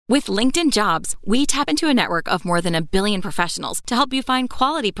With LinkedIn Jobs, we tap into a network of more than 1 billion professionals to help you find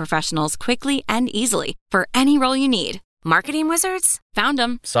quality professionals quickly and easily for any role you need. Marketing wizards? Found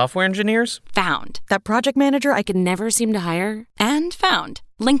them. Software engineers? Found. That project manager I could never seem to hire? And found.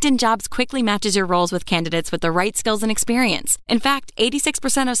 LinkedIn Jobs quickly matches your roles with candidates with the right skills and experience. In fact,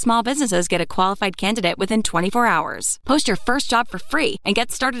 86% of small businesses get a qualified candidate within 24 hours. Post your first job for free and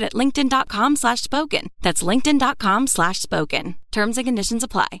get started at linkedin.com/spoken. That's linkedin.com/spoken. Terms and conditions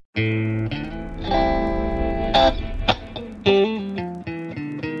apply.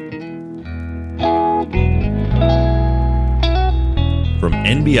 From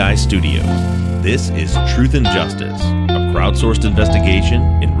NBI Studios, this is Truth and Justice, a crowdsourced investigation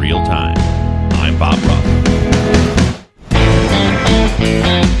in real time. I'm Bob Ruff.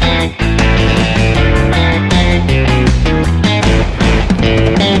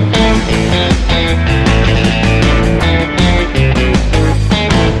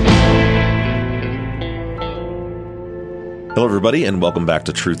 Hello, everybody, and welcome back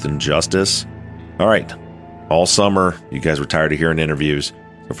to Truth and Justice. All right. All summer, you guys were tired of hearing interviews.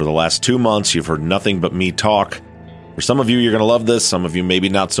 So for the last 2 months, you've heard nothing but me talk. For some of you, you're going to love this. Some of you, maybe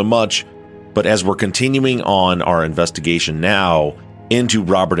not so much. But as we're continuing on our investigation now into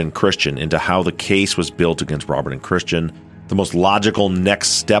Robert and Cristin, into how the case was built against Robert and Cristin, the most logical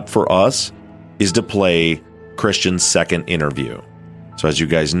next step for us is to play Cristin's second interview. So as you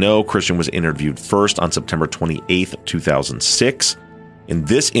guys know, Cristin was interviewed first on September 28th, 2006. In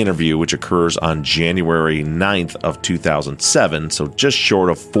this interview, which occurs on January 9th of 2007, so just short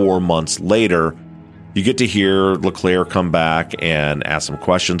of 4 months later, you get to hear LeClaire come back and ask some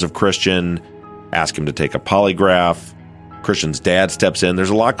questions of Cristin, ask him to take a polygraph. Cristin's dad steps in. There's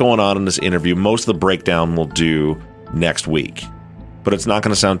a lot going on in this interview. Most of the breakdown we'll do next week. But it's not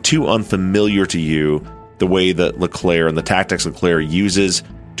going to sound too unfamiliar to you, the way that LeClaire and the tactics LeClaire uses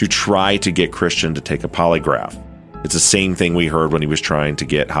to try to get Cristin to take a polygraph. It's the same thing we heard when he was trying to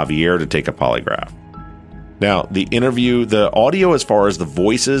get Javier to take a polygraph. Now, the interview, the audio as far as the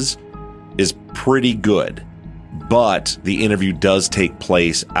voices is pretty good, but the interview does take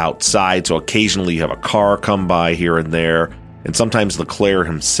place outside, so occasionally you have a car come by here and there, and sometimes LeClaire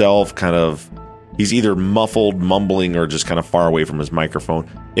himself he's either muffled, mumbling, or just kind of far away from his microphone.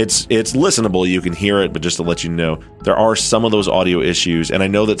 It's listenable, you can hear it, but just to let you know, there are some of those audio issues, and I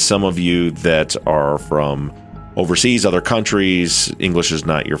know that some of you that are from overseas, other countries, English is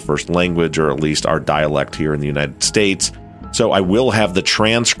not your first language, or at least our dialect here in the United States. So I will have the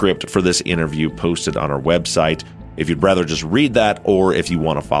transcript for this interview posted on our website if you'd rather just read that or if you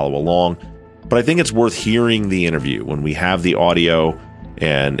want to follow along. But I think it's worth hearing the interview when we have the audio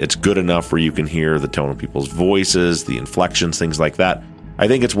and it's good enough where you can hear the tone of people's voices, the inflections, things like that. I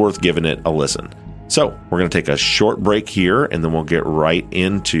think it's worth giving it a listen. So we're going to take a short break here and then we'll get right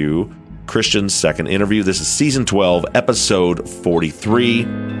into Cristin's second interview. This is season 12, episode 43,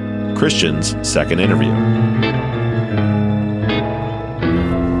 Cristin's second interview.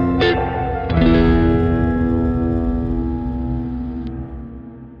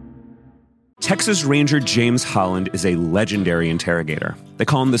 Texas Ranger James Holland is a legendary interrogator. They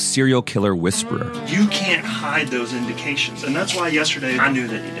call him the serial killer whisperer. You can't hide those indications, and that's why yesterday I knew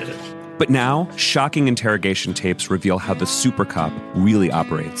that you did it. But now, shocking interrogation tapes reveal how the super cop really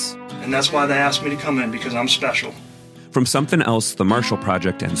operates. And that's why they asked me to come in, because I'm special. From Something Else, The Marshall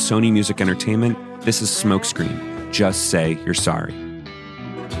Project, and Sony Music Entertainment, this is Smokescreen. Just say you're sorry.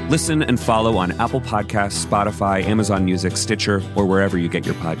 Listen and follow on Apple Podcasts, Spotify, Amazon Music, Stitcher, or wherever you get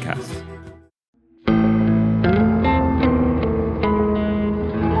your podcasts.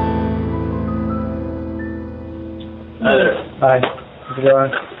 Hi there. Hi. How's it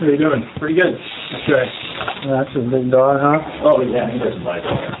going? How are you doing? Pretty good. Okay. That's a big dog, huh? Oh, yeah, he doesn't like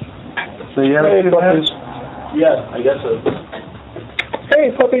it. So you have puppies? Yeah, I guess so.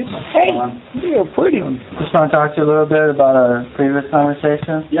 Hey, puppies. Hey, you're pretty. Just want to talk to you a little bit about our previous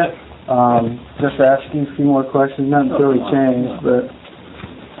conversation. Yeah. Just asking a few more questions. Nothing really changed, but...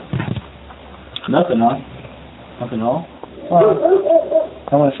 Nothing, huh? Nothing at all? Well,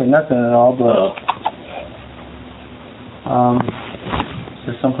 I want to say nothing at all, but... is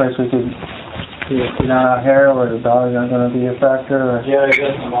there someplace we could get on out here where the dogs aren't going to be a factor? Or? Yeah, I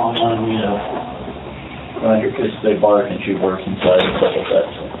guess my mom wanted me to run here because they bark and she works inside and stuff like that.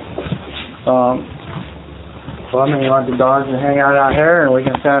 So. Well, I mean, you want the dogs to hang out here and we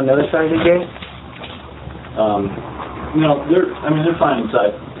can stand on the other side of the gate? No, they're fine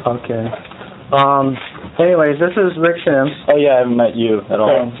inside. Okay. Anyways, this is Rick Sims. Oh, yeah, I haven't met you at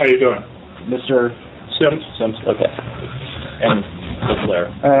all. How you doing? Mr. Sims. Sims, okay. And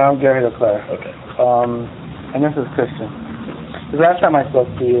LeClaire. And I'm Gary LeClaire. Okay. And this is Cristin. The last time I spoke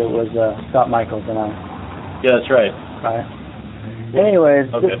to you, it was Scott Michaels and I. Yeah, that's right. Right. Anyways,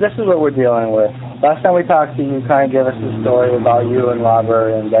 Okay. this is what we're dealing with. Last time we talked to you, you kind of gave us the story about you and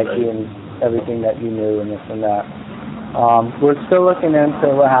Robert and Becky and everything that you knew and this and that. We're still looking into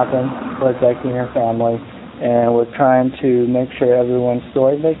what happened with Becky and her family, and we're trying to make sure everyone's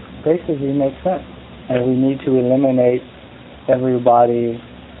story basically makes sense. And we need to eliminate everybody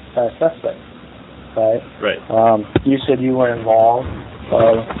as suspects, right? Right. You said you were involved.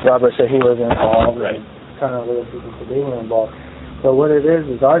 Robert said he was involved. Right. Kind of other people said they were involved. But what it is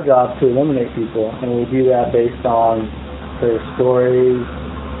our job to eliminate people, and we do that based on their stories,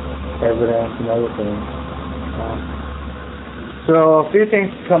 evidence, and other things. So a few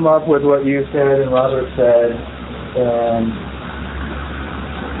things come up with what you said and Robert said, and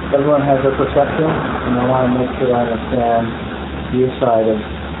everyone has their perception, and I want to make sure I understand your side of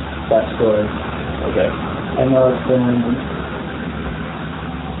that story. Okay. I know it's been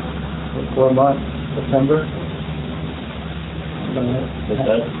 4 months, September. Is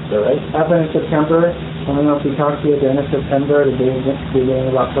that right? Happened in September. I don't know if we talked to you at the end of September, the beginning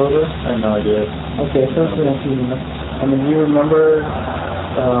of October. I have no idea. Okay, so it's been a few months. I mean, you remember,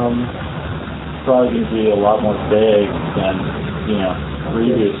 Probably going to be a lot more vague than,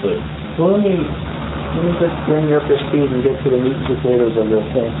 previously. well, let me just bring you up to speed and get to the meat and potatoes of this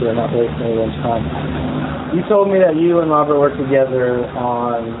thing so we're not wasting anyone's time. You told me that you and Robert worked together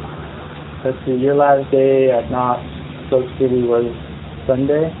on, let's see, your last day at Knox Soak City was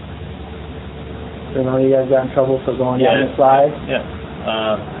Sunday. You know, you guys got in trouble for going down the slide? Yeah.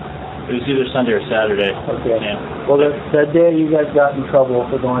 It was either Sunday or Saturday. Okay. Yeah. Well, that day you guys got in trouble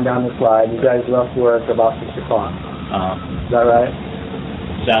for going down the slide. You guys left work about 6 o'clock. Is that right?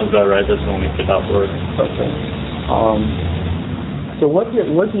 Sounds about right. That's when we picked up work. Okay. So what do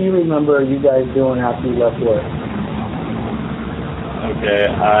you remember you guys doing after you left work? Okay,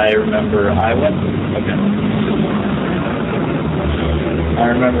 I remember I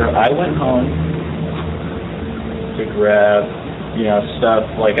went home to grab, stuff,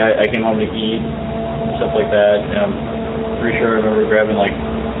 like I came home to eat, stuff like that, and I'm pretty sure I remember grabbing I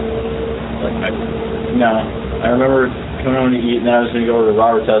remember coming home to eat, and then I was going to go over to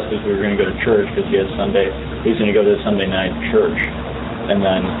Robert's house because we were going to go to church because he was going to go to the Sunday night church, and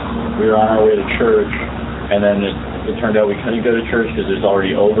then we were on our way to church, and then it turned out we couldn't go to church because it was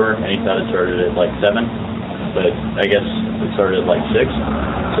already over, and he thought it started at 7, but I guess it started at 6,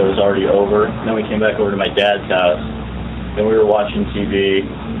 so it was already over. Then we came back over to my dad's house, then we were watching TV,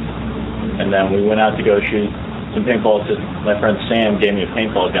 and then we went out to go shoot some paintball because my friend Sam gave me a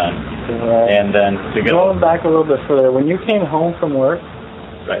paintball gun. Right. And then to go... Going back a little bit further, when you came home from work,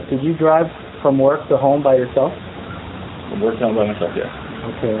 Right. Did you drive from work to home by yourself? From work to home by myself, yes.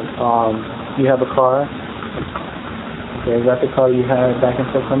 Okay. Do you have a car? Okay, is that the car you had back in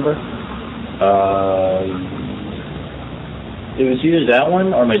September? It was either that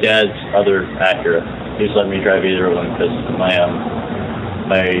one or my dad's other Acura. He just let me drive either of them because my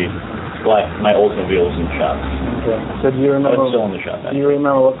Oldsmobile was in the shop. Okay. So do you remember? It's still in the shop. Do you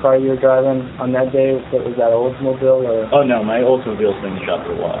remember what car you were driving on that day? Was that Oldsmobile or? Oh no, my Oldsmobile's been in the shop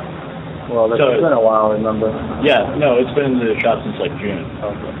for a while. Well, it's been a while. Remember? Yeah, no, it's been in the shop since June.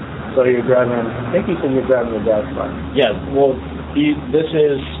 Okay. So you're driving. I think you said you're driving your dad's car. Yeah. Well, this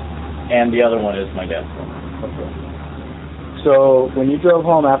is, and the other one is my dad's car. Okay. So when you drove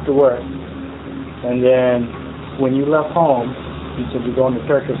home after work, and then when you left home, you said you're going to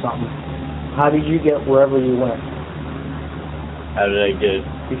church or something. How did you get wherever you went? How did I get?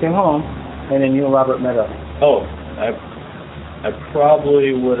 You came home, and then you and Robert met up. Oh, I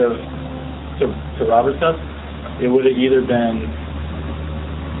probably would have to Robert's house. It would have either been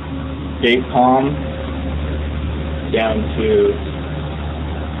Gate Palm down to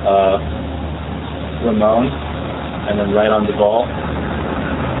Ramon, and then right on the ball.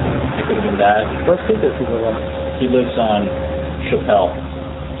 It could have been that. What street does he live on? He lives on Chappelle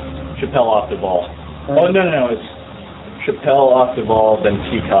off the ball. Oh, no, it's Chappelle off the ball, then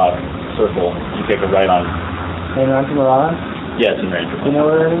Peacock Circle. You take a right on. In Rancho Mirage? Yeah, it's in Rancho. You know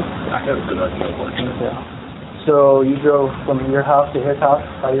where it is? I haven't been there before. Okay. So you drove from your house to his house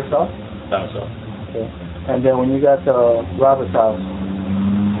by yourself? By myself. Okay. And then when you got to Robert's house,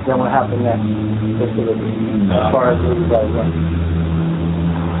 then what happened next? As far as where you guys went?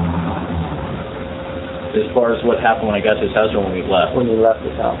 As far as what happened when I got to his house or when we left? When you left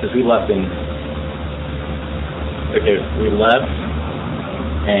his house. Because we left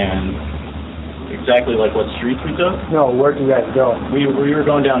and exactly like what streets we took? No, where'd you guys go? We were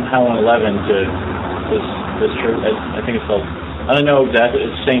going down Highland 11 to this church. I think it's called, I don't know exactly,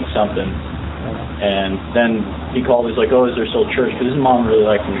 it's Saint something. And then he called. He's like, "Oh, is there still church?" Because his mom really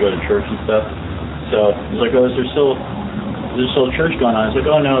liked him to go to church and stuff. So he's like, "Oh, is there still church going on?" I was like,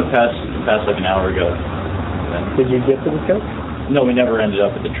 "Oh no, it passed like an hour ago." Did you get to the church? No, we never ended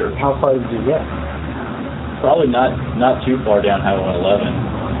up at the church. How far did you get? Probably not too far down Highway 111.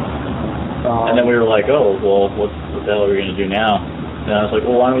 And then we were like, "Oh, well, what the hell are we gonna do now?" And I was like,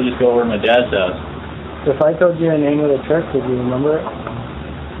 "Well, why don't we just go over to my dad's house?" If I told you the name of the church, would you remember it?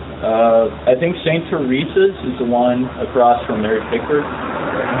 I think St. Teresa's is the one across from Mary Pickford,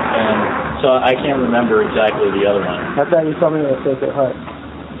 and so I can't remember exactly the other one. I thought you told me it was Sacred Heart.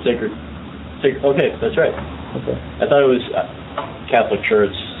 Sacred. Okay, that's right. Okay. I thought it was Catholic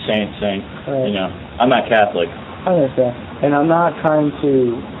Church, Saint. Right. You know, I'm not Catholic. I understand. And I'm not trying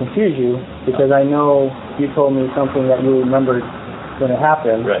to confuse you, because I know you told me something that you remembered when it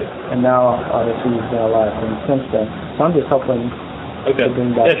happened. Right. And now, obviously, you've done a lot of things since then. So I'm just hoping to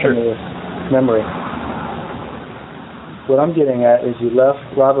bring back some of this memory. What I'm getting at is you left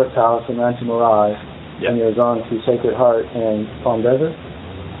Robert's house in Rancho Mirage, and you're going to Sacred Heart in Palm Desert?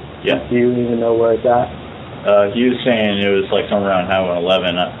 Yeah. Do you even know where it's at? He was saying it was like somewhere around Highway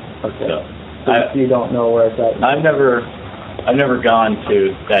 11. Okay. So you don't know where it's at? I've never gone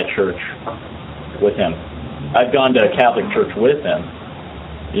to that church with him. I've gone to a Catholic church with him,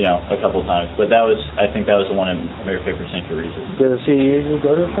 you know, a couple of times. But I think that was the one in Mary Pickford, St. Teresa's. Does he usually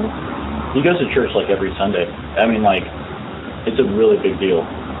go to church? He goes to church like every Sunday. I mean, like, it's a really big deal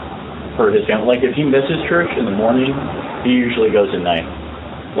for his family. Like, if he misses church in the morning, he usually goes at night.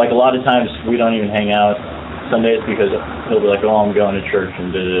 Like, a lot of times we don't even hang out Sundays because he'll be like, "Oh, I'm going to church,"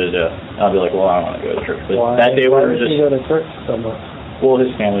 and da-da-da-da. And I'll be like, "Well, I don't want to go to church." But that day we were just... Why does he go to church so much? Well, his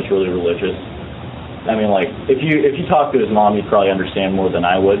family's really religious. I mean, like, if you talk to his mom, he'd probably understand more than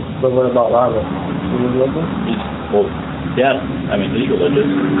I would. But what about Robert? Is he religious? Well, yeah. I mean, he's religious.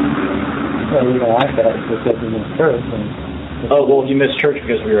 Well, you can ask that because he missed church. Oh, well, he missed church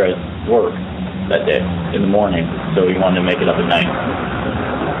because we were at work that day in the morning, so he wanted to make it up at night.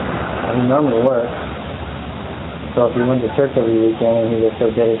 He normally works. So if he went to church every weekend and he was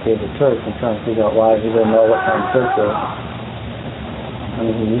so dedicated to church, I'm trying to figure out why he didn't know what time church was. I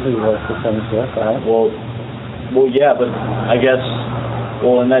mean, he usually works the same shift, right? Well, yeah, but I guess,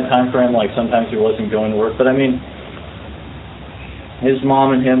 in that time frame, like, sometimes he wasn't going to work. But, I mean, his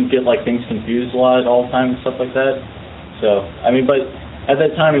mom and him get, like, things confused a lot all the time and stuff like that. So, I mean, but at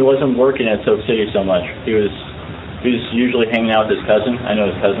that time he wasn't working at Soak City so much. He was usually hanging out with his cousin. I know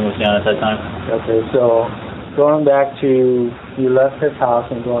his cousin was down at that time. Okay, so going back to you left his house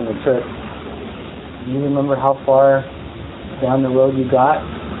and going to church, do you remember how far down the road you got?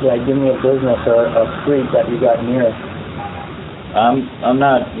 Yeah, give me a business or a street that you got near. I'm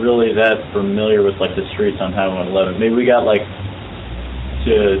not really that familiar with, like, the streets on Highway 111. Maybe we got, like,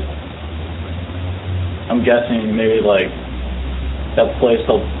 I'm guessing maybe, like, that place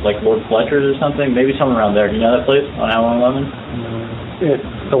called, like, Lord Fletcher's or something. Maybe somewhere around there. Do you know that place on Highway 111? It's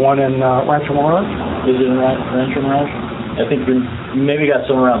the one in Rancho Mirage? Is it in Rancho Mirage? I think you maybe got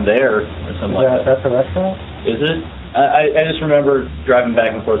somewhere around there or something like that. That's a restaurant? Is it? I just remember driving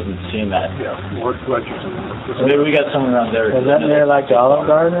back and forth and seeing that. Yeah, Lord Fletcher's. So maybe we got somewhere around there. Is that near, like, the Olive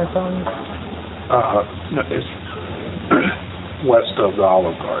Garden or something? No, it's west of the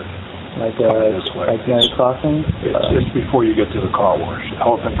Olive Garden. Like this way. Like Mary Crossing? It's before you get to the car wash.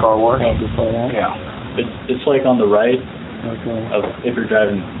 Elephant car wash? Oh, before that? Yeah. It's like on the right. Okay. If you're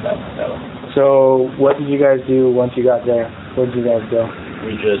driving that way. So what did you guys do once you got there? Where did you guys go?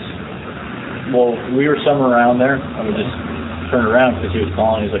 We were somewhere around there, and we just turned around because he was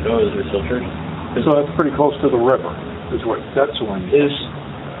calling. He's like, "Oh, is there still church?" So that's pretty close to the river. That's the one.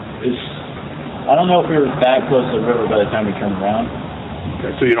 I don't know if we were that close to the river by the time we turned around.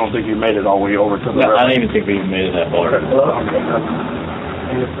 Okay, so you don't think you made it all the way over to the river? I don't even think we even made it that far. Okay.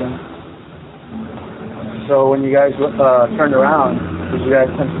 So when you guys turned around, did you guys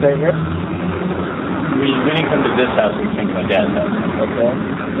come stay here? We didn't come to this house. We came to my dad's house. Okay.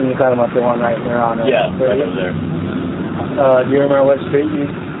 And you got him up the one right there on it. Yeah, right over there. Do you remember what street you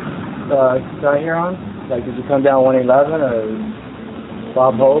got here on? Like, did you come down 111 or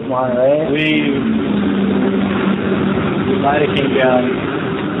Bob Hope, Monterey? We might have came down.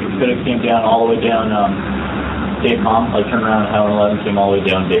 Could have came down all the way down Dave Palm. Like, turned around at Highway 11, came all the way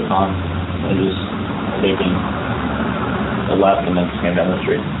down Dave Palm, and just taking a left and then just came down the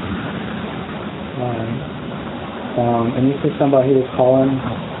street. And you said somebody was calling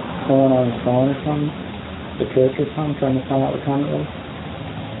someone on his phone or something? The church or something, trying to find out what time it was?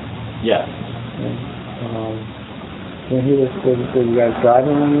 Yeah. When he were you guys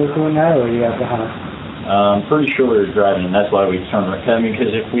driving when he was doing that, or were you at the house? I'm pretty sure we were driving, and that's why we turned around. I mean,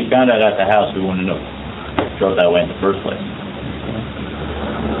 because if we found out at the house, we wouldn't have drove that way in the first place.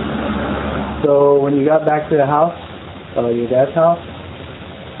 So when you got back to the house, your dad's house,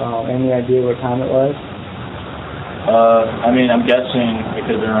 any idea what time it was? I mean, I'm guessing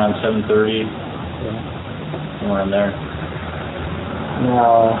because they're around 7:30, somewhere in there.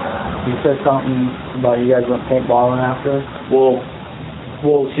 Now, you said something about you guys went paintballing after? Well,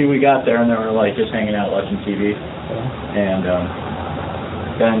 see, we got there and they were like just hanging out watching TV, and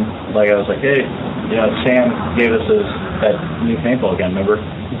then like I was like, hey, you know, Sam gave us that new paintball gun, remember?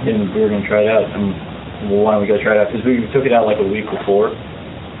 And we were gonna try it out. And well, why don't we go try it out? Because we took it out like a week before,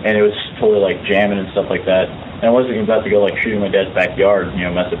 and it was totally like jamming and stuff like that. And I wasn't about to go like shooting my dad's backyard, you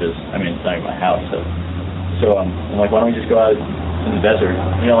know, mess up his. I mean, it's not even my house, so I'm like, why don't we just go out in the desert,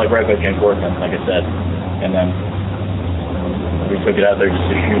 you know, like right by James Wortham, like I said, and then we took it out there just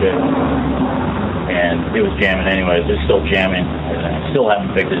to shoot it, and it was jamming anyways. It's still jamming. I still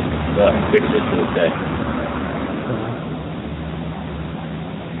haven't fixed it to this day.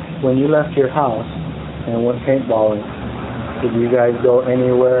 When you left your house and went paintballing, did you guys go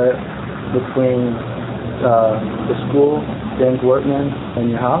anywhere between the school, James Wortman, and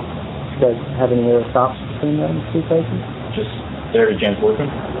your house? Did you guys have any other stops between them two places? Just there to James Wortman?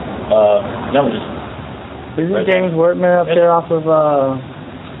 No, just... Isn't right James Wortman up there off of,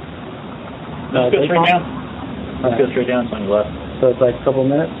 let's go straight down. Let's go straight down, it's on your left. So it's like a couple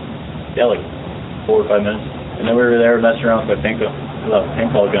minutes? Yeah, like 4 or 5 minutes. And then we were there messing around with my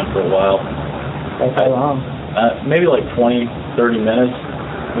paintball gun for a while. That's how long? Maybe like 20, 30 minutes.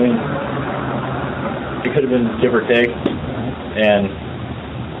 I mean, it could have been give or take. And,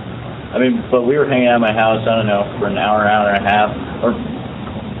 I mean, but we were hanging out at my house, I don't know, for an hour and a half, or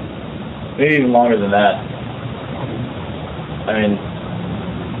maybe even longer than that. I mean,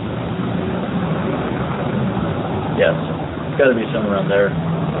 yes, it's got to be somewhere around there.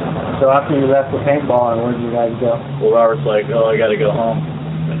 So after you left the paintball, where did you guys go? Well, Robert's like, oh, I got to go home.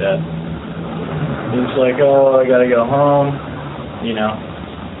 My dad. He was like, oh, I got to go home, you know.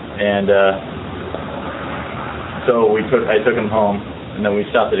 And so I took him home, and then we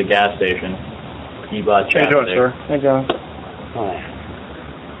stopped at a gas station. He bought chapstick. How you doing, sir? Hey, John. Hi.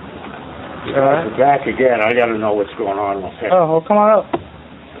 You're back again. I got to know what's going on with him. Oh, well, come on up.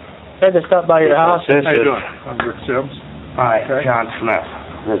 I had to stop by your house. How you doing? I'm Rick Sims. Hi, okay. John Smith.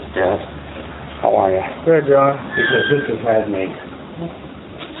 This is Dad. How are you? Good, John. Because this has had me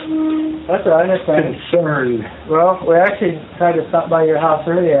That's all right, I understand. concerned. Well, we actually tried to stop by your house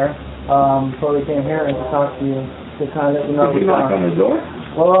earlier, before we came here and to talk to you, to kind of let you know Did you knock on the door?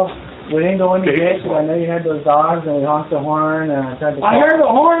 Well, we didn't go in the gate, because I know you had those dogs, and we honked the horn, and I tried to... I heard a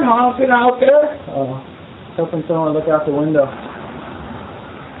horn honking out there. Hoping someone would look out the window.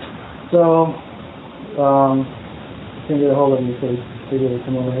 So, can get a hold of you, so we could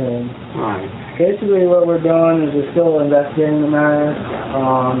come over here. And Right. basically what we're doing is we're still investigating the matter,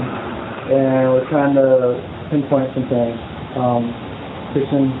 and we're trying to pinpoint some things.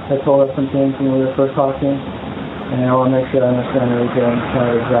 Cristin had told us some things when we were first talking, and I want to make sure I understand everything, kind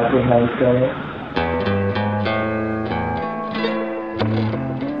of exactly how you said it.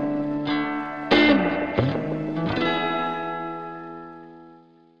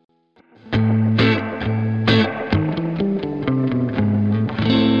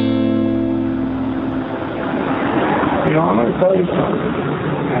 You know, I'm going to tell you something,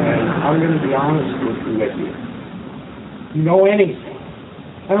 and I'm going to be honest with you. You know anything,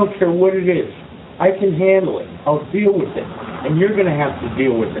 I don't care what it is, I can handle it. I'll deal with it, and you're going to have to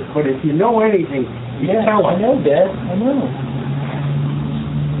deal with it. But if you know anything, you tell us. I know, Dad. I know.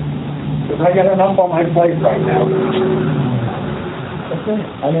 Because I got enough on my plate right now. That's it.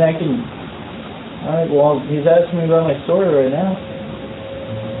 I mean, I can... All right, well, he's asking me about my story right now.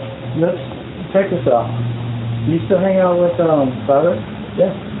 Let's check this out. You still hang out with Robert?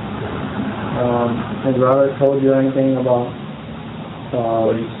 Yeah. Has Robert told you anything about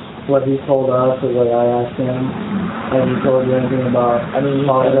what he told us or what I asked him? Has he told you anything about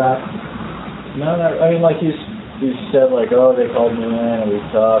all of that? No, I mean, like he said, like, oh, they called me in and we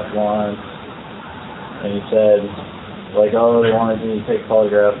talked once, and he said, like, oh, they wanted me to take a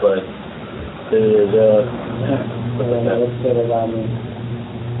polygraph, but What's that about me?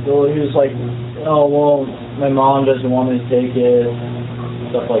 well, he was like, oh, well, my mom doesn't want me to take it,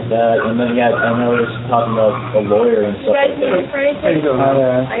 stuff like that. And then I know he was talking about a lawyer and stuff like that. For anything?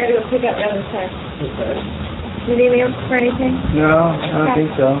 I gotta go pick up the other text. You need me for anything? No, I don't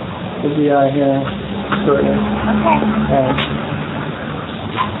think so. We'll be out here shortly. Okay.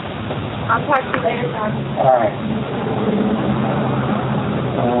 I'll talk to you later, John. All right.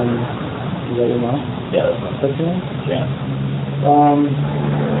 You ready now? Yeah, that's my What's your name? Jan.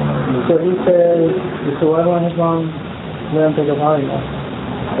 So he says, so why won't his mom let him take a polygraph?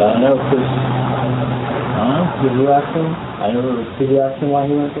 I don't know, because, I don't know. Did you ask him? Did you ask him why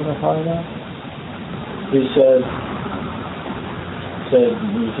he went to the polygraph? He said it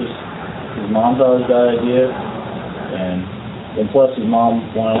was just, his mom thought it was a bad idea, and plus his mom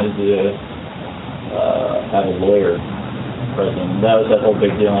wanted to have a lawyer present. That was that whole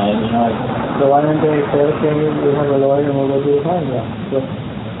big deal. And, you know, so why didn't they say, okay, we have a lawyer and we'll go do the polygraph?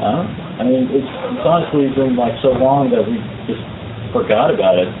 I mean, it's honestly been like so long that we just forgot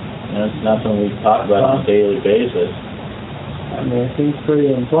about it. You know, it's not something we talk about on a daily basis. I mean, it seems pretty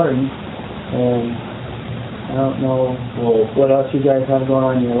important, and I don't know what else you guys have going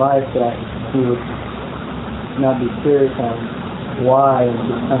on in your life that you would not be curious on why and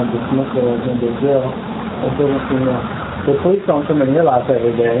just kind of dismiss it as no big deal. It doesn't seem that the police don't come in your life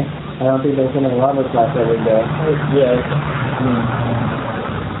every day. I don't think they come in Robert's life every day. Yeah.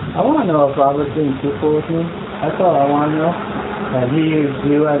 I want to know if Robert's being truthful with me. That's all I want to know. And he used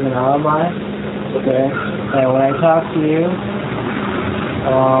you as an alibi. Okay. And when I talk to you,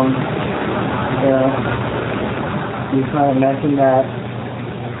 you kind of mentioned that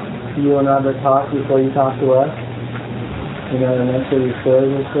you and Robert talked before you talked to us. You know, to make sure your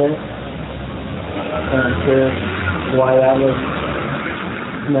story was straight. And I'm curious why that was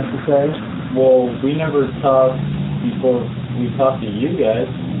necessary. Well, we never talked before we talked to you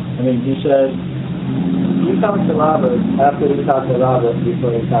guys. I mean, you said you talked to Robert after we talked to Robert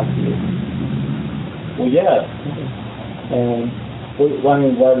before we talked to you. Well, yeah. And I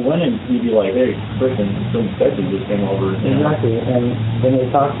mean, why wouldn't you be like, hey, Cristin, some detective just came over? Exactly, and then they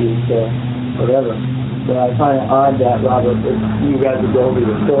talk to you, so whatever. But I find it odd that Robert, if you guys would go over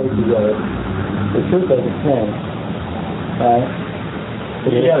your story together, the truth doesn't change, right?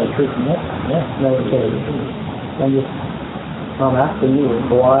 Yeah, the truth, yeah. Never changes. I'm asking you,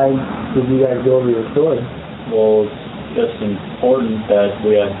 why did you guys go over your story? Well, it's just important that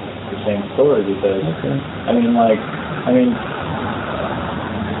we have the same story because,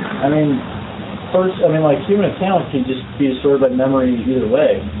 human account can just be stored by memory either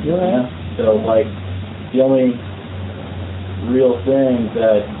way. Yeah. So, like, the only real thing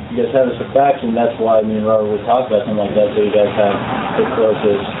that you guys have is the facts, and that's why me and Robert would talk about something like that, so you guys have the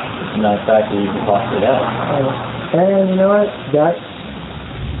closest amount of facts that you can possibly have. And you know what? That's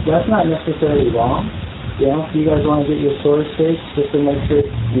not necessarily wrong. You know, if you guys want to get your story straight just to make sure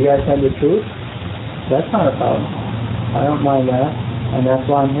you guys have the truth, that's not a problem. I don't mind that. And that's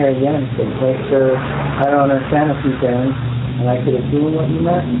why I'm here again, to make sure I don't understand a few things, and I could assume what you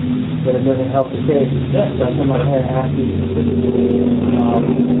meant, but it doesn't help the case. That's why I'm here to ask you,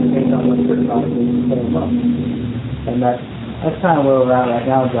 based on what you're talking about. And that's kind of where we're at right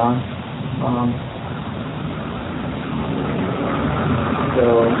now, John.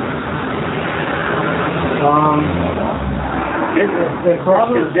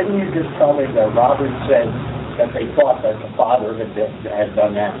 Didn't you just tell me that Robert said that they thought that the father had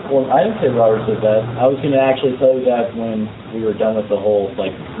done that? Well, I didn't say Robert said that. I was going to actually tell you that when we were done with the whole,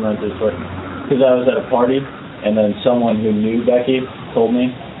 run through the story. Because I was at a party, and then someone who knew Becky told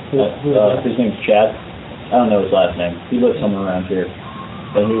me that his name's Chad. I don't know his last name. He lives somewhere around here.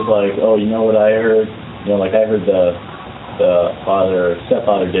 And he was like, oh, you know what I heard? You know, I heard the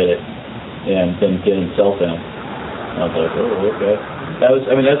stepfather did it and then get himself in. And I was like, oh, okay. That's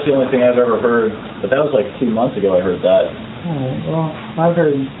the only thing I've ever heard, but that was 2 months ago I heard that. Alright, well, I've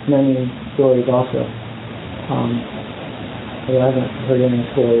heard many stories also. But I haven't heard any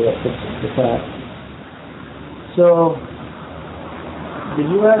story that fits the fact. So, did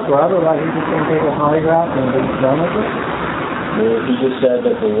you ask Robert why he just didn't take a polygraph and be done with it? Well, he just said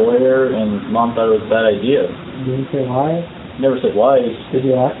that the lawyer and Mom thought it was a bad idea. Did he say why? Never said why. Did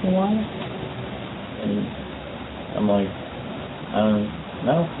you ask him why? And I'm like, I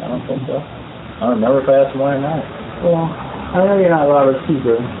don't think so. I don't remember if I asked him why or not. Well, I know you're not Robert's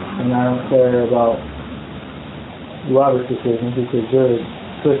keeper, and I don't care about Robert's decisions because you're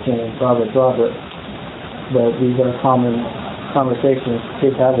Cristin and Robert's Robert. But these are common conversations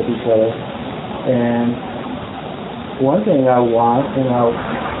kids have with each other. And one thing I want, and I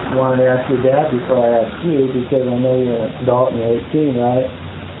wanted to ask your dad before I asked you, because I know you're an adult and you're 18, right?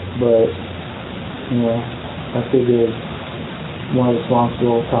 But, I figured more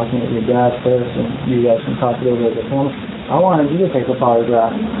responsible talking with your dad first, and you guys can talk it over at the phone. I wanted you to take a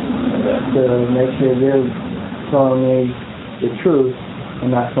polygraph to make sure you're telling me the truth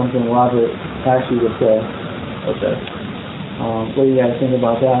and not something Robert asked you to say. Okay. What do you guys think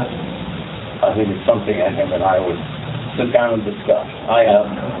about that? I think it's something that him and I would sit down and discuss. I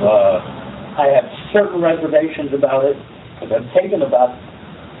have I have certain reservations about it, because I've taken about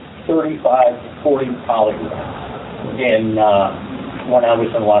 35 to 40 polygraphs when I was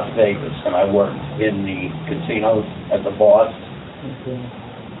in Las Vegas, and I worked in the casinos as a boss. Okay.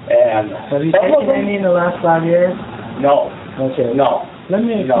 And have you taken any in the last 5 years? No. Okay. No. Let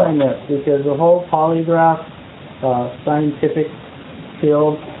me explain this, because the whole polygraph scientific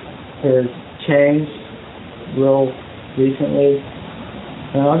field has changed real recently.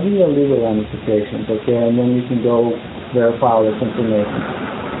 And I'll give you a legal ramifications, okay, and then you can go verify all this information.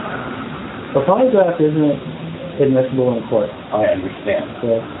 The polygraph isn't admissible in court. I understand.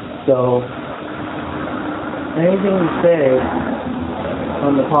 Okay? So, anything you say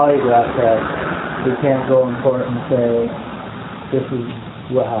on the polygraph test, you can't go in court and say, this is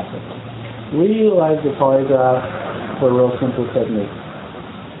what happened. We utilize the polygraph for a real simple technique.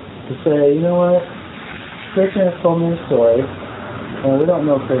 To say, you know what, Cristin has told me a story, and we don't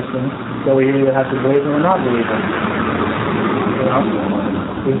know Cristin, so we either have to believe him or not believe him. You know?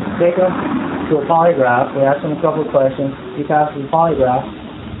 We take him to a polygraph, we ask him a couple of questions, he passes the polygraph,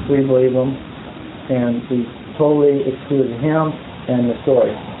 we believe him, and we totally excluded him and the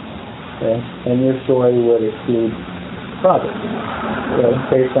story. Okay? And your story would exclude project, okay,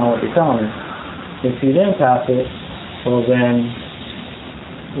 based on what you're telling us. If you didn't pass it, well then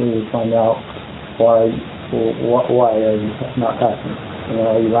we would find out why are you not passing? You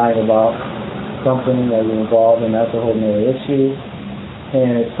know, are you lying about something that you're involved in? That's a whole other issue.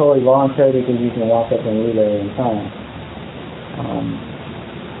 And it's totally voluntary because you can walk up and leave at any time.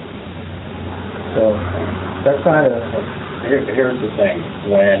 So that's kind of... Here's the thing.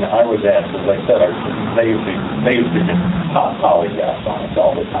 When I was asked, as I said, they used to just pop polygraphs on us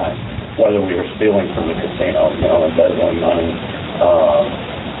all the time, whether we were stealing from the casino, you know, embezzling money,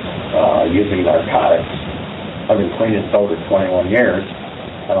 using narcotics. I've been clean and sober 21 years,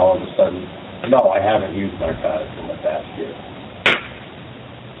 and all of a sudden, no, I haven't used narcotics in the past year.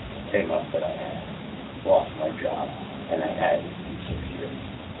 It came up that I had lost my job, and I hadn't in 6 years.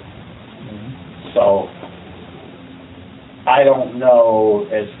 So, I don't know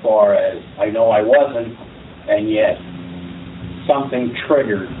as far as, I know I wasn't, and yet something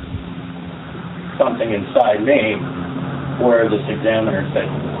triggered something inside me where this examiner said,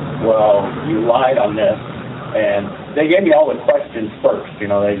 well, you lied on this, and they gave me all the questions first, you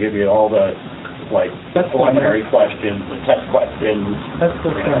know, they give you all the, like, preliminary questions, the test questions. That's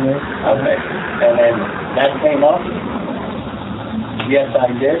good, okay, and then that came up. Yes,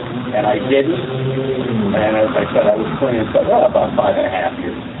 I did, and I didn't. And as I said, I was clean and sober about 5.5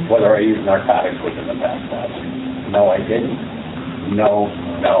 years. Whether I used narcotics within the past 5 years. No, I didn't. No.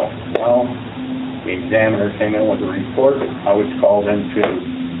 The examiner came in with a report. I was called into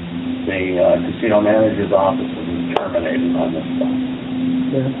the casino manager's office and terminated on this stuff.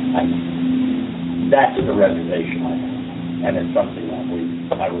 Yeah. That's the reservation I have, and it's something that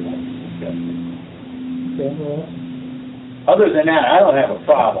I would like to discuss. Okay. Other than that, I don't have a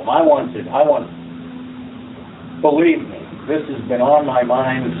problem. Believe me, this has been on my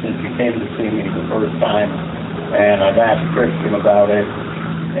mind since you came to see me the first time, and I've asked Cristin about it,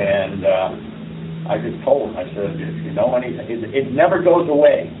 and I just told him, I said, if you know anything, it never goes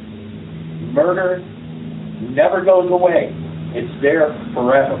away. Murder never goes away. It's there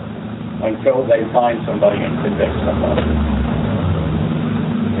forever until they find somebody and convict somebody.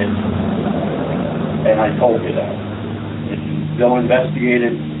 And I told you that. They'll investigate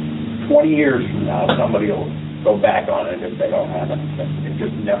it 20 years from now. Somebody will go back on it if they don't have it. It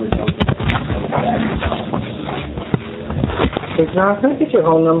just never goes away. Hey, John, can I get your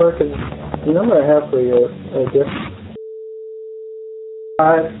home number? Because the number I have for you is this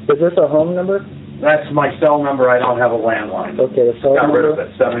a home number? That's my cell number. I don't have a landline. Okay, the cell number? Got rid of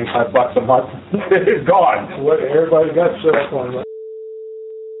it. $75 a month. It's gone. Everybody got cell phone.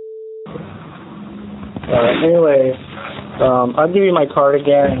 Anyway, I'll give you my card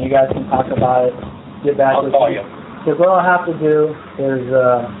again, and you guys can talk about it. Get back. I'll call you. Because what I'll have to do is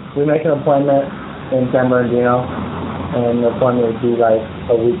we make an appointment in San Bernardino, and the appointment would be like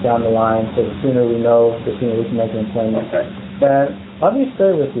a week down the line. So the sooner we know, the sooner we can make an appointment. Okay. And I'll be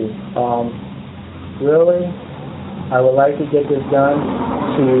straight with you. Really, I would like to get this done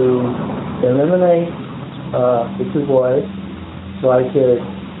to eliminate the 2 boys, so I could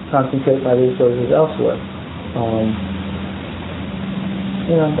concentrate my resources elsewhere.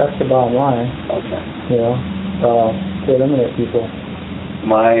 You know, that's the bottom line. Okay. You know, to eliminate people.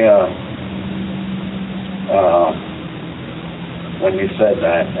 When you said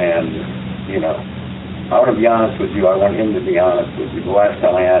that, and, you know, I want to be honest with you. I want him to be honest with you. The last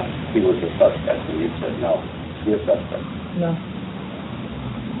time I asked, he was a suspect, and you said no. You're a suspect. No.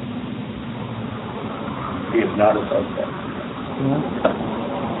 He is not a suspect. Yeah.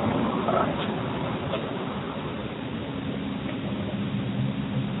 All right.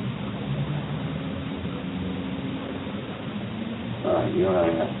 All right, you and I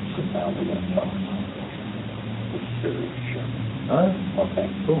have to sit down and talk. It's serious shit. All right. Okay,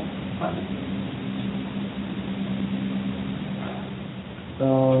 cool. All right.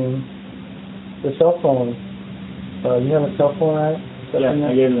 The cell phone. You have a cell phone, right? Yeah,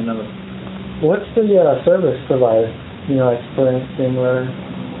 I gave you the number. What's the service provider? Like Sprint, Similar.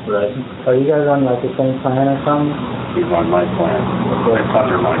 Verizon. Are you guys on like the same plan or something? He's on my plan. It's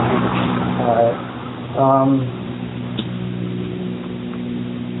under my plan. All right.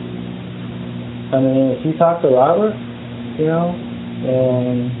 I mean, if you talk to Robert, and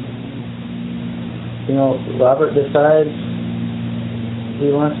Robert decides he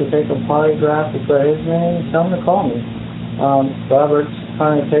wants to take a polygraph to put his name, tell him to call me. Robert's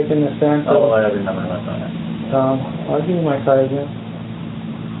kind of taking the stance of... Oh, I have your number in my phone. I'll give you my card again.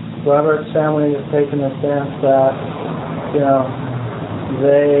 Robert's family is taking the stance that, I'm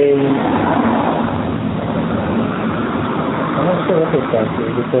not sure what they said to,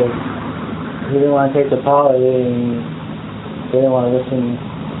 because he didn't want to take the poly and they didn't want to listen,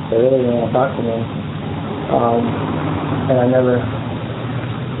 they really didn't want to talk to me. And I never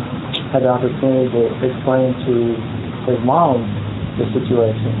had the opportunity to explain to his mom the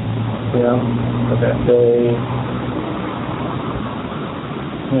situation, Okay. So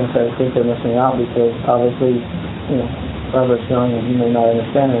I think they're missing out because obviously, Robert's young and he may not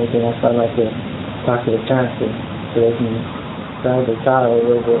understand anything. That's why I like to talk to the parents so they can guide their child a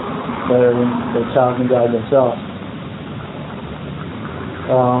little bit better than the child can guide themselves.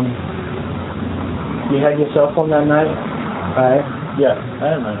 You had your cell phone that night, right? Yeah,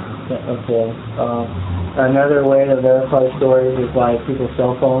 I have mine. Yeah. Okay. Another way to verify stories is by people's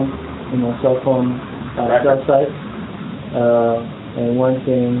cell phones, cell phone cell sites. And one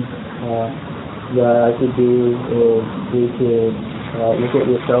thing that I could do is we could look at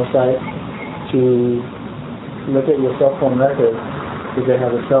your cell site to look at your cell phone records, because they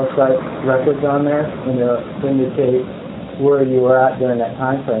have the cell site records on there, and they'll indicate where you were at during that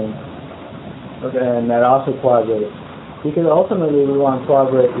time frame. Okay. And that also corroborates. Because ultimately we want to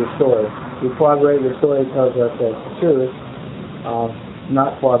corroborate your story. You corroborate your story tells us that's the truth.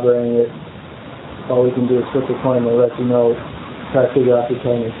 Not corroborating it, all we can do is flip the coin and let you know, try to figure out if you're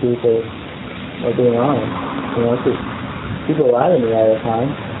telling the truth or being honest. It's just, people lie to me all the time.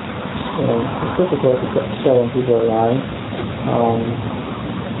 It's difficult to tell when people are lying.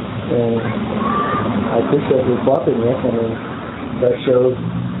 And I appreciate you cooperating with. I mean, that shows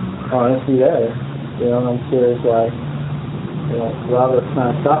honesty there. I'm curious why Robert's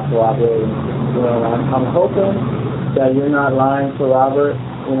not stop cooperating. I'm hoping that you're not lying for Robert,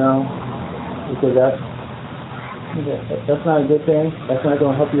 because that's not a good thing. That's not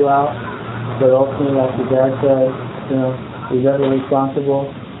going to help you out. But ultimately, like your dad said, he's ever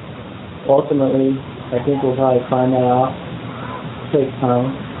responsible. Ultimately, I think we'll probably find that out. It takes time.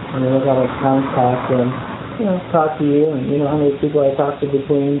 Look how much time's passed, and talk to you, and how many people I talked to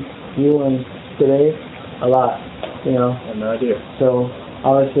between you and today? A lot. I have no idea. So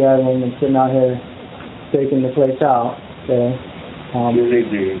obviously, I haven't been sitting out here taking the place out. Okay. You need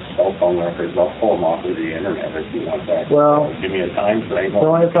the cell phone records. I'll pull them off of the internet if you want that. Well, give me a time frame. The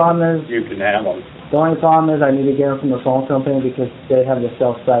only problem is you can have them. The only problem is I need to get them from the phone company because they have the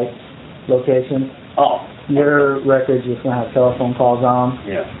cell site location. Oh. Your records just gonna have telephone calls on.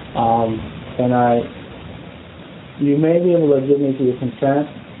 Yeah. And you may be able to give me your consent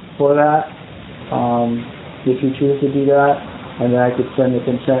for that. If you choose to do that, and then I could send the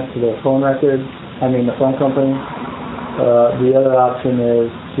consent to the phone phone company. The other option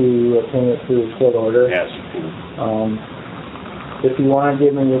is to obtain it through court order. Yes. If you want to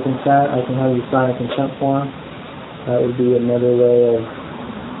give me your consent, I can have you sign a consent form. That would be another way of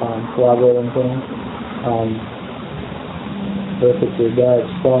collaborating things. But if it's your dad's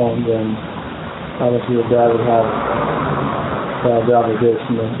phone, then obviously your dad would have the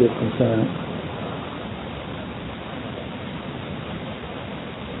obligation to give consent.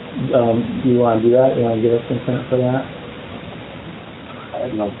 You want to do that? You want to give us consent for that? I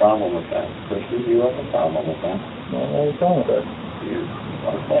have no problem with that. Cristin, do you have a problem with that? No, I have a problem with that.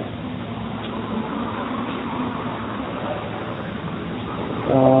 Okay.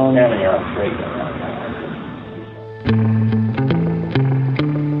 Having your own straight around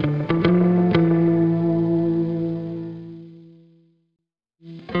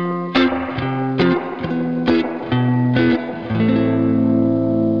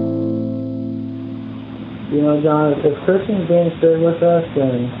John, if Cristin's being straight with us,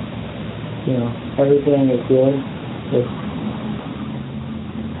 then everything is good.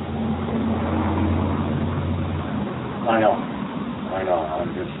 I know. I'm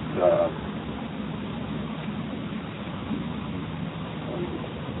just,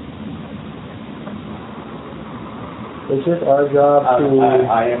 it's just our job to.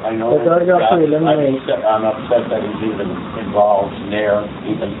 I know. It's our job to eliminate. I'm upset that he's even involved there,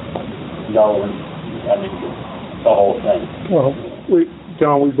 even knowing, the whole thing. Well,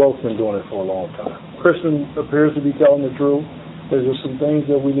 John, we've both been doing it for a long time. Cristin appears to be telling the truth. There's just some things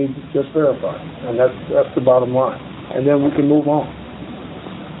that we need to just verify, and that's the bottom line. And then we can move on.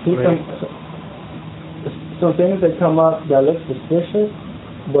 Some things that come up that look suspicious,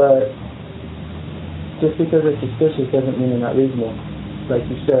 but just because it's suspicious doesn't mean they're not reasonable. Like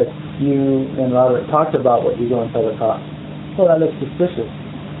you said, you and Robert talked about what you go and tell the cops. Well, that looks suspicious.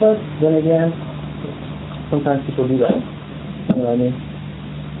 But then again, sometimes people do that. You know what I mean?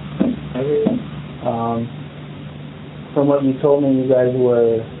 From what you told me,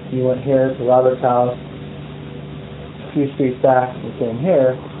 you went here to Robert's house, a few streets back, and came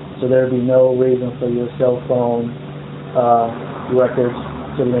here, so there'd be no reason for your cell phone records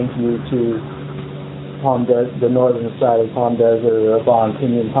to link you to Palm Desert, the northern side of Palm Desert, or Bond,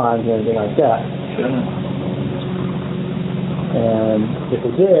 Pinyon Pines, or anything like that. Sure. And if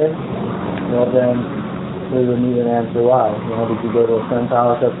it did, then we would need an answer why. Did you go to a friend's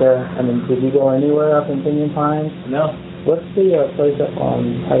house up there? I mean, did you go anywhere up in Pinyon Pines? No. What's the place up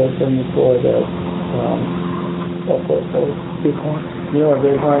on Highway 74 that, what place called? Bighorn. You know where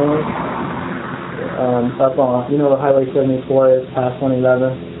Bighorn is? Up on, where Highway 74 is, past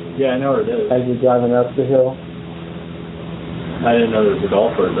 111? Yeah, I know where it is. As you're driving up the hill? I didn't know there was a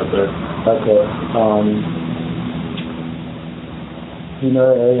golf course up there. Okay. Do you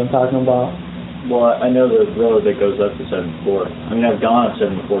know the area I'm talking about? Well, I know the road that goes up to 74. I mean, I've gone up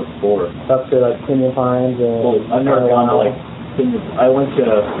 74 before. Up to, Pinyon Pines and... Well, I've never gone to, I went to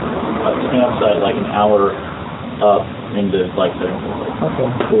a campsite, an hour up into, the... Okay.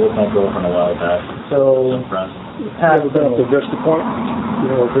 School with my girlfriend a while back. So... Some friends. Have you been up to Vista Point? You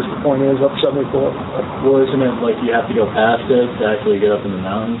know where Vista Point is, up 74? Well, isn't it, you have to go past it to actually get up in the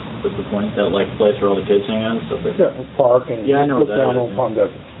mountains? That's the point? That, place where all the kids hang out and stuff like that? Yeah, park and I know look that down is. on Palm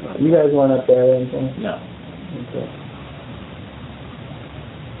Desert. You guys went up there or anything? No. Okay.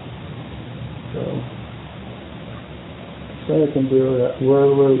 So I can do where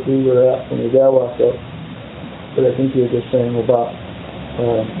we were at when your dad walked up, but I think you were just saying about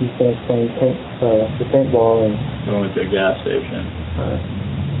you finished playing the paintball and... We went to a gas station.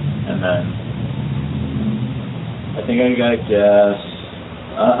 And then I think I got gas.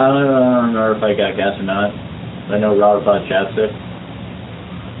 I don't remember if I got gas or not. I know Robert bought chapstick.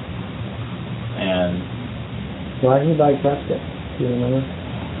 And why did he buy chapstick? Do you remember?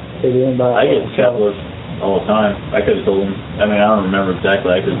 I get chapstick all the time. I could have told him. I mean, I don't remember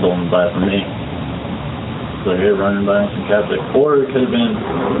exactly. I could have told him to buy it for me. So here, running by some chapstick. Or it could have been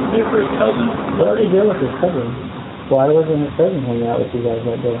maybe for his cousin. What did he do with his cousin? Why wasn't his cousin hanging out with you guys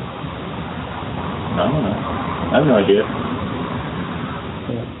that day? I don't know. I have no idea.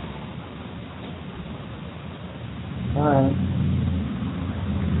 Yeah. Alright.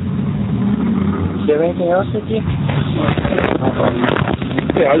 Do you have anything else, Ricky?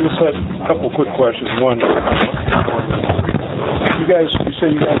 Yeah, I just had a couple quick questions. One, you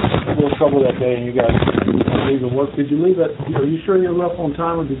said you guys had a little trouble that day and you guys leaving work. Did you leave are you sure you left on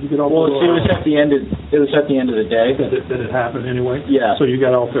time or did you get off? Well, it was at the end of the day. Did it happen anyway? Yeah. So you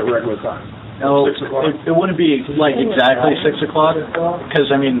got off at regular time? No, 6 o'clock? It wouldn't be exactly 6 o'clock because,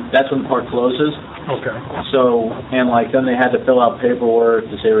 that's when the park closes. Okay. So, and then they had to fill out paperwork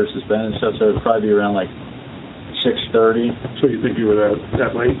to say we're suspended and stuff, so it would probably be around 6:30. So you think you were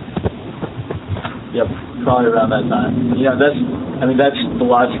that late? Yep, probably around that time. That's the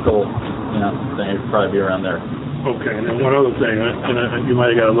logical, thing. It'd probably be around there. Okay, and then one other thing, and you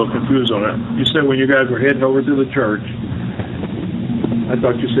might have got a little confused on it. You said when you guys were heading over to the church, I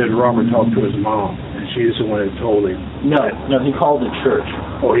thought you said Robert talked to his mom, and she's the one that told him. No, he called the church.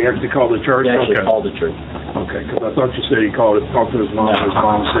 Oh, he actually called the church? He actually called the church. Okay, because I thought you said he talked to his mom, and his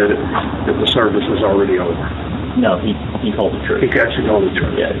mom said that the service was already over. No, he called the church. He actually called the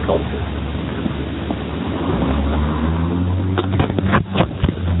church? Yeah, he called the church.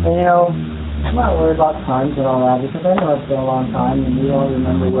 I'm not worried about times and all that, because I know it's been a long time, and you all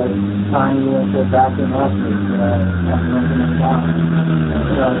remember what time you went to back in last week, but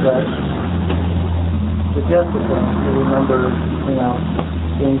it's just the thing to remember,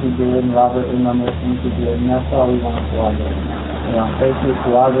 things you did, and Robert remembers things you did, and that's all we want to corroborate. Basically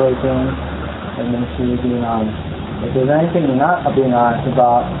corroborate things, and then see you being honest. If there's anything you're not being honest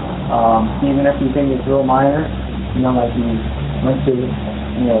about, Even if you think it's real minor, like you went to,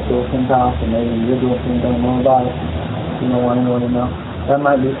 a girlfriend's house and maybe your girlfriend don't know about it, you don't want anyone to know. That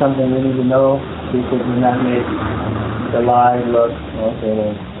might be something we need to know, because then that makes the lie look, okay,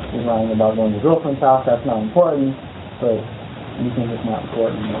 well, you're lying about going to your girlfriend's house, that's not important, but you think it's not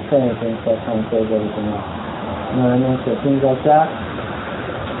important. Don't say anything, so that kind of says everything else. You know what I mean? So things like that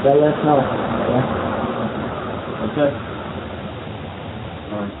let us know. Okay? Okay.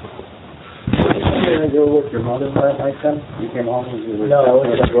 You gonna go with your mother last night then? You came home with your... No, I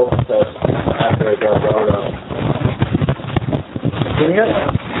went to the girlfriend's house after I got brought up. Did you?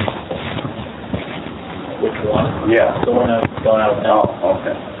 Which one? Yeah. The one that's going out now. Oh,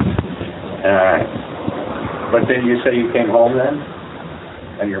 okay. Alright. But then you say you came home then?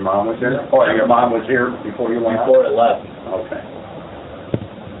 And your mom was there? Oh, your mom was here before you went out? Before it left. Okay.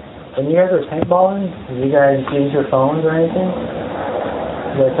 When you guys were paintballing, did you guys use your phones or anything?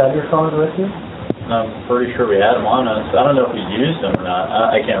 You guys have your phones with you? I'm pretty sure we had them on us. I don't know if we used them or not.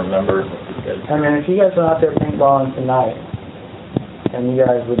 I can't remember. I mean, if you guys were out there paintballing tonight, and you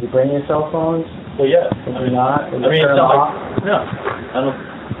guys, would you bring your cell phones? Well, yeah. Would you not? Would I mean, turn it's them not off? like... No. I don't...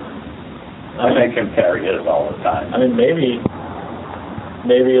 I make him carry it all the time. I mean, maybe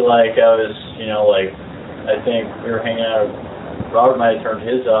like I was, I think we were hanging out. Robert might have turned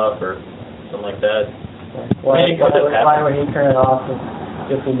his off or something like that. Why would he turn it off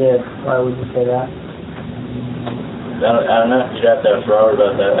if he did? Why would you say that? I don't know. You'd have to ask Robert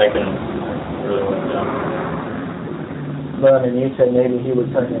about that. I can really wouldn't know. But I mean, you said maybe he would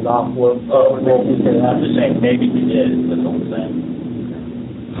turn it off. What would make you say that? I'm just saying maybe he did. That's all I'm saying.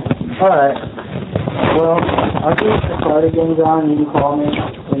 All right. Well, I'll give you the card again, John. You can call me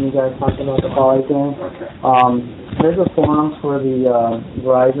when you guys talk about the poly thing. Okay. There's a form for the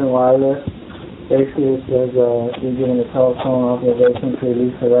Verizon Wireless. Basically, it says you're given a telephone authorization to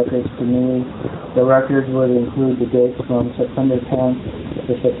release the records to me. The records would include the dates from September 10th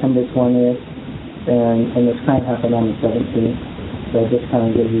to September 20th, and this kind of happened on the 17th. So it just kind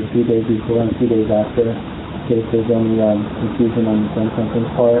of gives you 2 days before and 2 days after, in case there's any confusion on the phone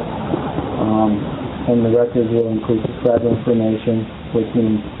company's part. And the records will include subscriber information, which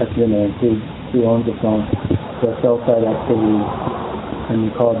means that's going to include who owns the phone, the cell site activity, and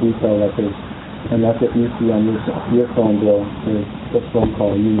the call detail records. And that's what you see on your phone bill, is the phone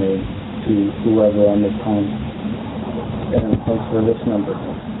call you made to whoever on this time. And thanks for this number.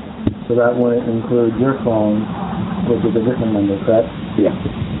 So that wouldn't include your phone, which is a different number, correct? Yeah.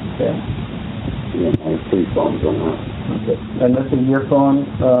 Okay. Yeah, I have 3 phones on that. Okay. And this is your phone,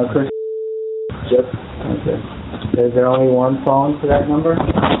 Chris? Yep. Okay. Is there only one phone for that number?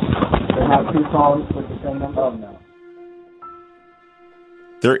 There not 2 phones with the same number? Oh, no.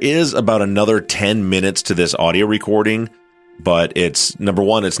 There is about another 10 minutes to this audio recording, but it's, number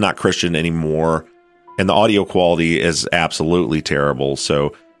one, it's not Christian anymore, and the audio quality is absolutely terrible.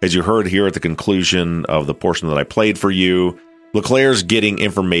 So, as you heard here at the conclusion of the portion that I played for you, LeClaire's getting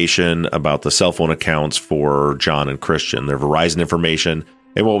information about the cell phone accounts for John and Christian, their Verizon information.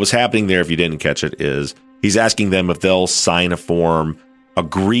 And what was happening there, if you didn't catch it, is he's asking them if they'll sign a form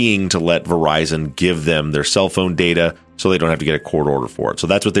agreeing to let Verizon give them their cell phone data so they don't have to get a court order for it. So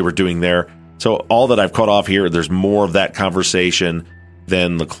that's what they were doing there. So all that I've cut off here, there's more of that conversation.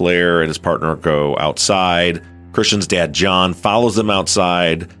 Then LeClaire and his partner go outside. Christian's dad, John, follows them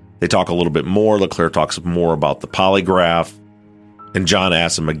outside. They talk a little bit more. LeClaire talks more about the polygraph. And John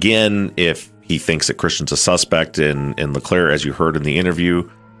asks him again if he thinks that Christian's a suspect. And LeClaire, as you heard in the interview,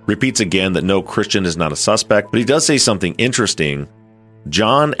 repeats again that no, Christian is not a suspect. But he does say something interesting.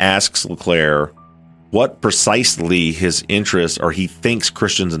 John asks LeClaire what precisely his interest or he thinks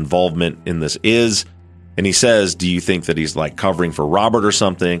Christian's involvement in this is. And he says, do you think that he's like covering for Robert or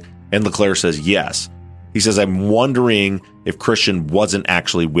something? And LeClaire says, yes. He says, I'm wondering if Christian wasn't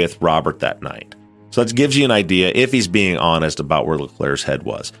actually with Robert that night. So that gives you an idea if he's being honest about where LeClaire's head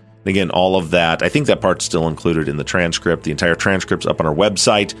was. And again, all of that, I think that part's still included in the transcript. The entire transcript's up on our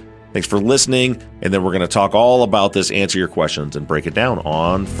website. Thanks for listening. And then we're going to talk all about this, answer your questions, and break it down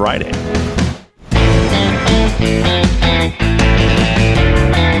on Friday.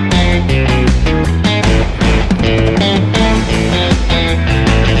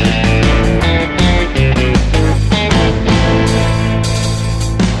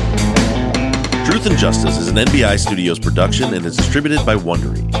 Truth and Justice is an NBI Studios production and is distributed by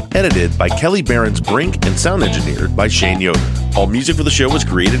Wondery. Edited by Kelly Behrens-Brink and sound engineered by Shane Yoder. All music for the show was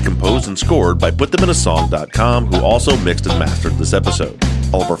created, composed, and scored by PutThemInASong.com, who also mixed and mastered this episode.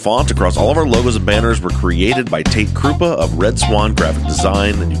 All of our fonts across all of our logos and banners were created by Tate Krupa of Red Swan Graphic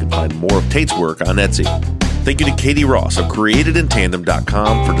Design, and you can find more of Tate's work on Etsy. Thank you to Katie Ross of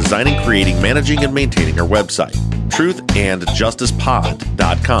CreatedInTandem.com for designing, creating, managing, and maintaining our website.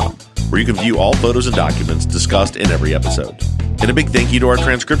 TruthAndJusticePod.com, where you can view all photos and documents discussed in every episode. And a big thank you to our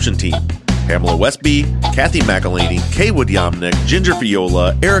transcription team: Pamela Westby, Kathy McElhaney, Kaywood Yomnick, Ginger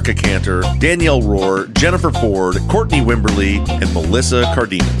Fiola, Erica Cantor, Danielle Rohr, Jennifer Ford, Courtney Wimberly, and Melissa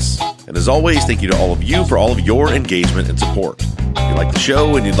Cardenas. And as always, thank you to all of you for all of your engagement and support. If you like the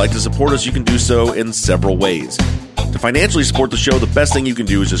show and you'd like to support us, you can do so in several ways. To financially support the show, the best thing you can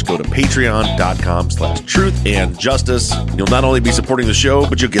do is just go to patreon.com/truthandjustice. You'll not only be supporting the show,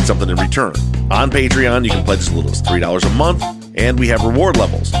 but you'll get something in return. On Patreon, you can pledge as little as $3 a month, and we have reward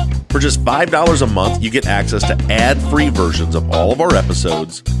levels. For just $5 a month, you get access to ad-free versions of all of our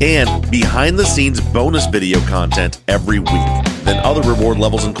episodes and behind-the-scenes bonus video content every week. Then other reward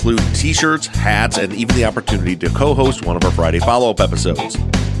levels include t-shirts, hats, and even the opportunity to co-host one of our Friday follow-up episodes.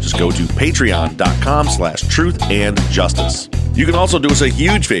 Just go to patreon.com/truthandjustice. You can also do us a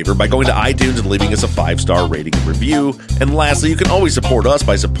huge favor by going to iTunes and leaving us a 5-star rating and review. And lastly, you can always support us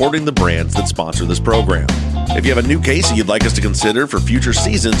by supporting the brands that sponsor this program. If you have a new case that you'd like us to consider for future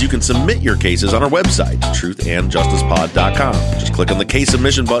seasons, you can submit your cases on our website, truthandjusticepod.com. Just click on the case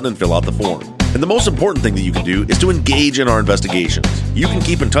submission button and fill out the form. And the most important thing that you can do is to engage in our investigations. You can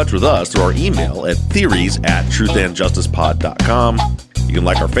keep in touch with us through our email at theories@truthandjusticepod.com. You can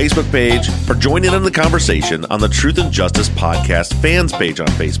like our Facebook page or join in on the conversation on the Truth and Justice Podcast fans page on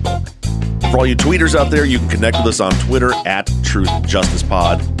Facebook. For all you tweeters out there, you can connect with us on Twitter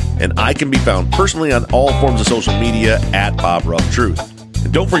 @TruthJusticePod. And I can be found personally on all forms of social media @BobRuffTruth.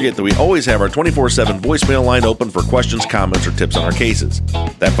 And don't forget that we always have our 24/7 voicemail line open for questions, comments, or tips on our cases.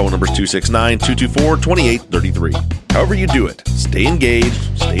 That phone number is 269-224-2833. However you do it, stay engaged,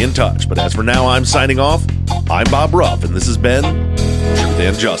 stay in touch. But as for now, I'm signing off. I'm Bob Ruff, and this has been Truth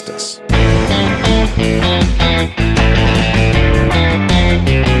and Justice.